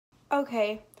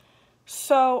Okay,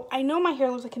 so I know my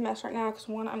hair looks like a mess right now because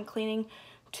one, I'm cleaning.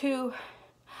 Two,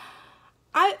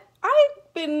 I've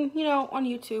been, on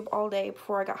YouTube all day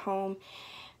before I got home,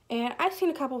 and I've seen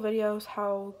a couple videos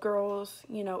how girls,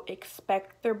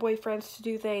 expect their boyfriends to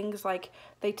do things like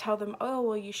they tell them, oh,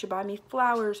 well, you should buy me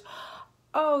flowers.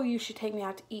 Oh, you should take me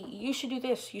out to eat. You should do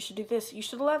this. You should do this. You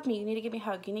should love me. You need to give me a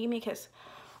hug. You need to give me a kiss.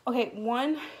 Okay,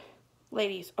 one,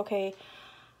 ladies, okay,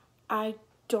 I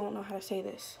don't know how to say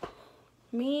this.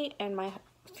 Me and my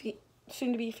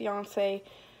soon-to-be fiance,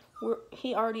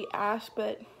 he already asked,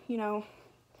 but,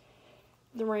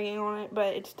 the ring on it,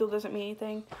 but it still doesn't mean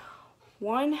anything.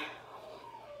 One,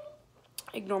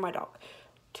 ignore my dog.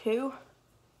 Two,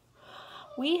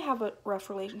 we have a rough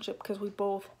relationship because we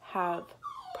both have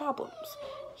problems.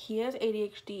 He has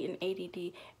ADHD and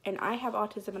ADD, and I have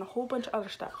autism and a whole bunch of other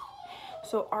stuff.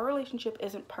 So our relationship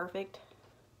isn't perfect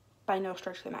by no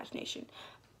stretch of the imagination,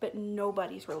 but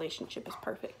nobody's relationship is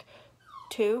perfect.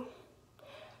 Two,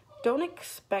 don't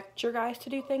expect your guys to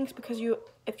do things because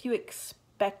if you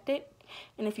expect it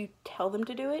and if you tell them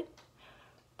to do it,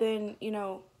 then,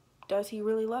 does he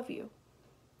really love you?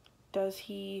 Does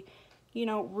he,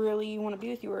 really want to be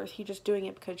with you, or is he just doing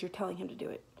it because you're telling him to do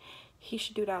it? He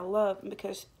should do it out of love and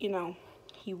because,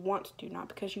 he wants to, not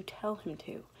because you tell him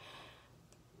to.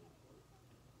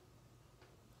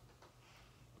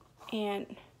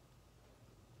 And,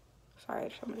 sorry,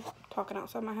 there's somebody talking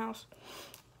outside my house.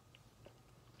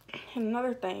 And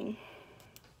another thing,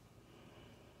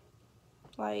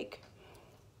 like,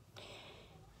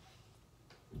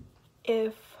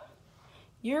 if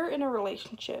you're in a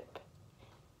relationship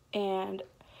and,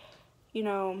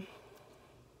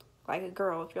 like a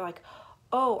girl, if you're like,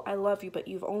 oh, I love you, but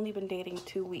you've only been dating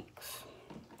 2 weeks,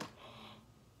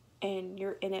 and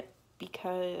you're in it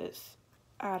because,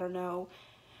 I don't know,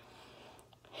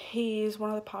 he's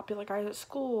one of the popular guys at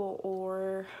school,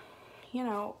 or,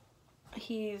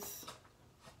 he's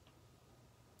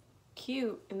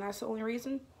cute, and that's the only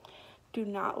reason. Do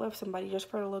not love somebody just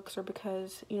for the looks or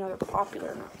because, they're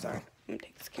popular. No, sorry. I'm gonna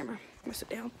take this camera. I'm gonna sit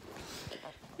down.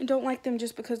 And don't like them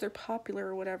just because they're popular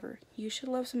or whatever. You should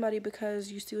love somebody because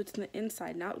you see what's on the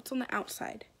inside, not what's on the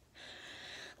outside.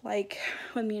 Like,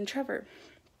 with me and Trevor.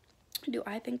 Do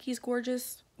I think he's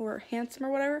gorgeous or handsome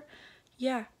or whatever?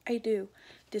 Yeah, I do.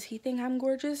 Does he think I'm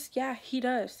gorgeous? Yeah, he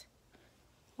does.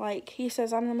 Like, he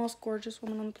says I'm the most gorgeous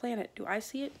woman on the planet. Do I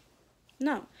see it?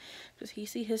 No. Does he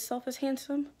see himself as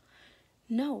handsome?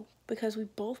 No, because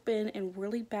we've both been in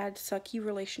really bad, sucky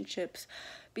relationships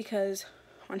because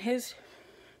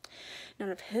none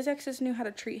of his exes knew how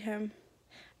to treat him,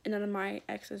 and none of my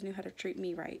exes knew how to treat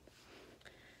me right.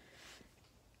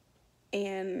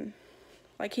 And,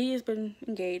 like, he has been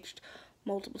engaged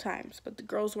multiple times, but the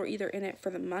girls were either in it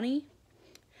for the money,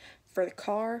 for the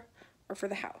car, or for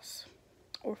the house,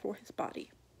 or for his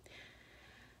body.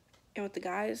 And with the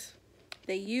guys,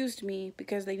 they used me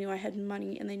because they knew I had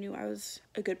money and they knew I was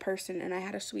a good person and I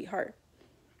had a sweetheart.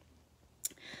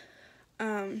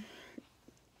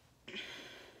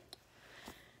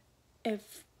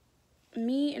 If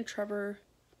me and Trevor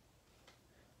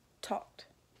talked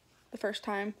the first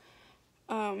time,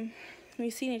 we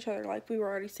seen each other, like we were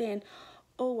already saying,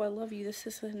 oh, I love you, this,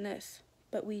 and this,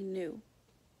 but we knew.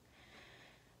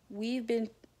 We've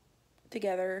been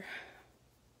together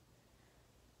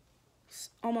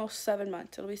almost 7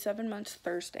 months. It'll be 7 months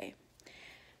Thursday.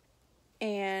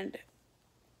 And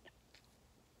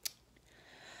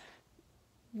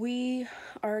we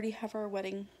already have our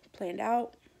wedding planned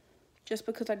out. Just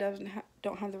because I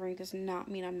don't have the ring does not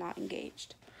mean I'm not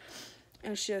engaged.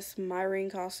 And it's just my ring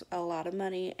costs a lot of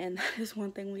money, and that is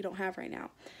one thing we don't have right now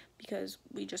because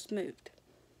we just moved.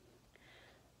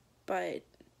 But,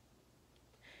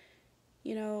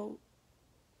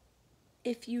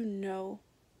 if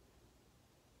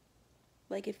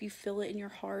like if you feel it in your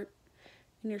heart,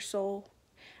 in your soul,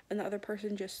 and the other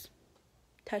person just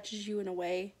touches you in a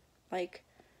way, like,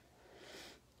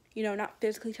 not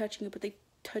physically touching you, but they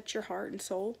touch your heart and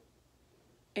soul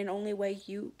in only way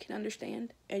you can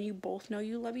understand, and you both know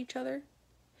you love each other.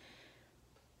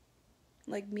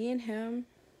 Like, me and him,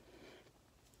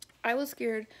 I was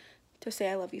scared to say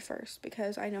I love you first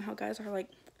because I know how guys are like,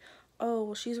 oh,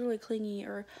 well, she's really clingy,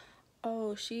 or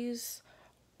oh, she's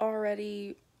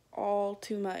already all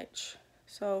too much.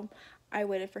 So I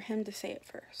waited for him to say it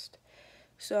first.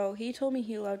 So he told me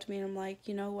he loved me, and I'm like,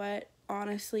 you know what?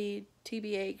 Honestly,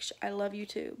 TBH, I love you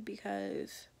too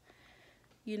because,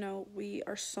 we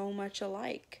are so much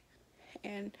alike.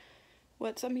 And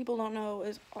what some people don't know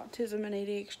is autism and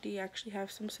ADHD actually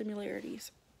have some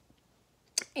similarities.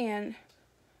 And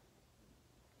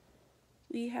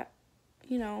we have,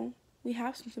 we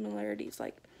have some similarities.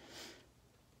 Like,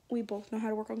 we both know how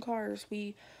to work on cars.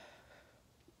 We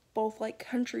both like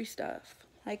country stuff.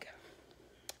 Like,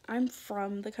 I'm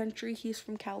from the country, he's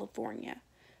from California.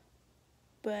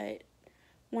 But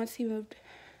once he moved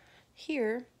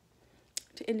here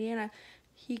to Indiana,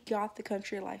 he got the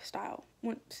country lifestyle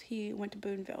once he went to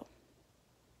Boonville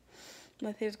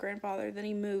with his grandfather. Then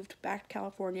he moved back to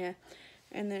California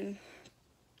and then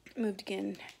moved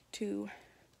again to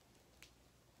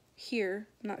here.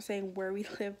 I'm not saying where we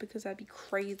live because that'd be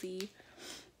crazy.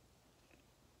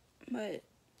 But,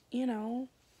 you know,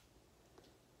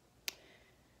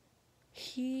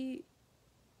 he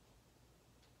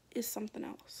is something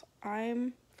else.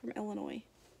 I'm from Illinois.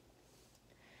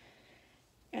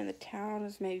 And the town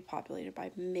is maybe populated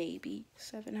by maybe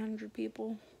 700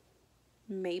 people.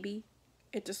 Maybe.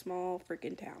 It's a small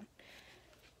freaking town.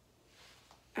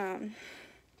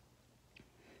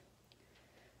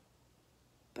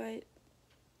 But,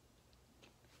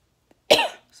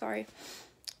 sorry,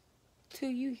 to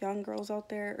you young girls out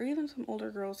there, or even some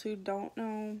older girls who don't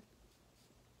know,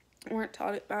 weren't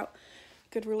taught about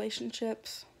good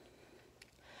relationships,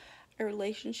 a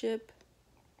relationship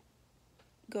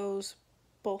goes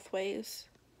both ways.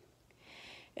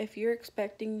 If you're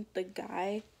expecting the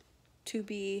guy to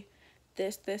be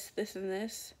this, and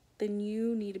this, then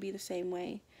you need to be the same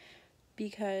way,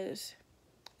 because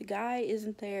the guy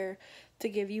isn't there to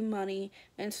give you money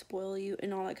and spoil you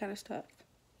and all that kind of stuff.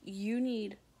 You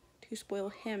need to spoil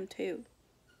him too.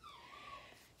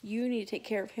 You need to take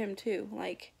care of him too.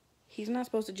 Like, he's not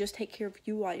supposed to just take care of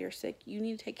you while you're sick. You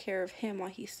need to take care of him while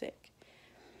he's sick.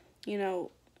 You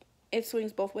know, it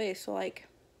swings both ways. So, like,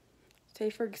 say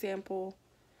for example,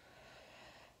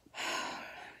 how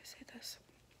do I say this?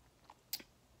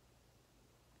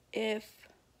 If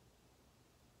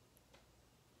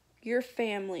your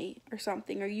family or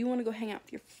something, or you want to go hang out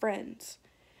with your friends,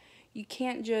 you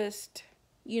can't just,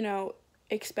 you know,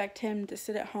 expect him to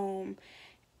sit at home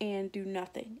and do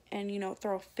nothing and, you know,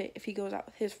 throw a fit if he goes out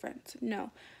with his friends. No.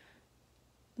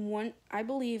 I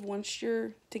believe once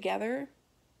you're together,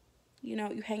 you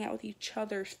know, you hang out with each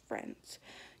other's friends.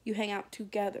 You hang out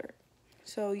together.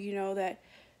 So you know that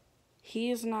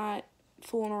he is not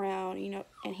fooling around, you know,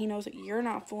 and he knows that you're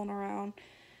not fooling around.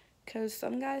 Because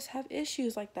some guys have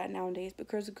issues like that nowadays,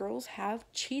 because girls have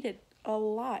cheated a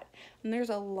lot. And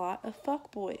there's a lot of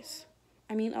fuckboys.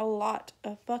 I mean, a lot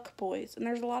of fuckboys. And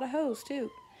there's a lot of hoes, too.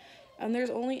 And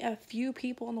there's only a few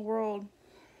people in the world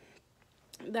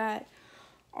that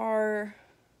are,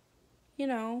 you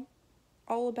know,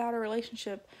 all about a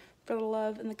relationship for the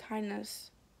love and the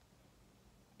kindness.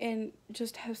 And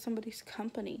just have somebody's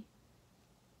company.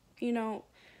 You know,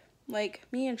 like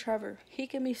me and Trevor, he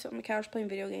can be sitting on the couch playing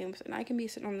video games, and I can be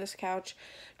sitting on this couch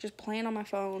just playing on my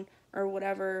phone or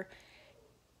whatever,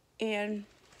 and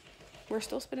we're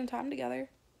still spending time together.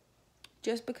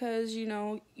 Just because, you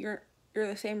know, you're in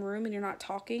the same room and you're not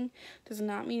talking does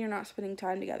not mean you're not spending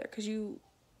time together, because you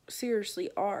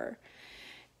seriously are.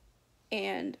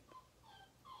 And,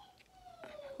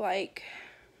 like,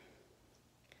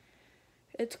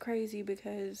 it's crazy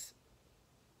because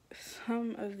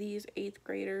some of these 8th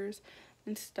graders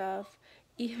and stuff,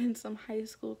 even some high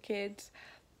school kids,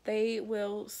 they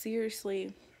will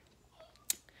seriously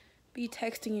be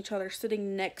texting each other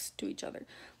sitting next to each other.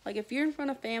 Like, if you're in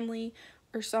front of family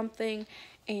or something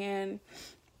and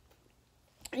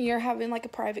you're having like a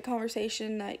private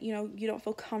conversation that, you know, you don't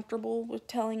feel comfortable with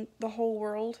telling the whole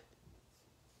world,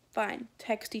 fine,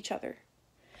 text each other.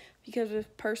 Because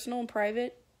if personal and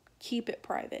private, keep it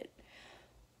private.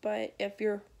 But if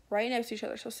you're right next to each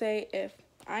other, so say if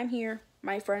I'm here,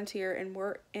 my friend's here, and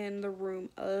we're in the room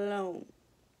alone.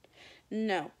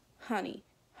 No, honey,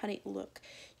 look,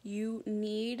 you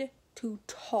need to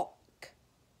talk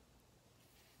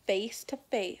face to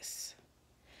face.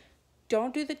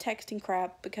 Don't do the texting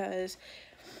crap, because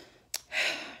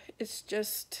it's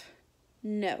just,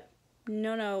 no.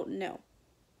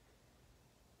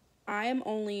 I am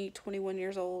only 21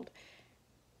 years old,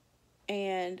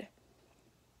 and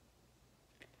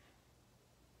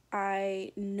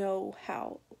I know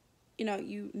how, you know,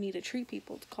 you need to treat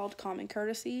people. It's called common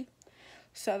courtesy,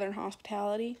 Southern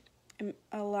hospitality, and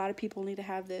a lot of people need to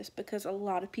have this, because a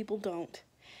lot of people don't.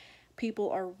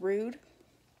 People are rude.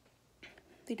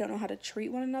 They don't know how to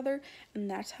treat one another,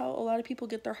 and that's how a lot of people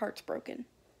get their hearts broken.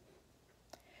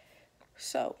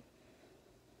 So,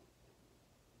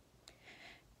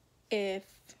 if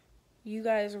you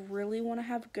guys really want to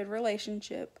have a good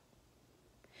relationship,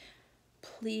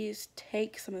 please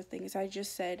take some of the things I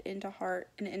just said into heart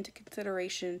and into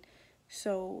consideration,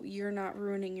 so you're not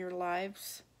ruining your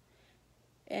lives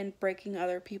and breaking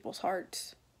other people's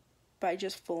hearts. by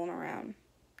just fooling around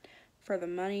for the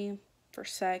money, for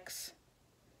sex,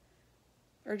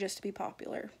 or just to be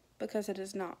popular, because it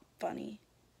is not funny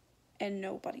and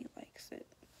nobody likes it.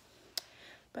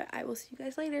 But I will see you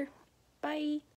guys later. Bye.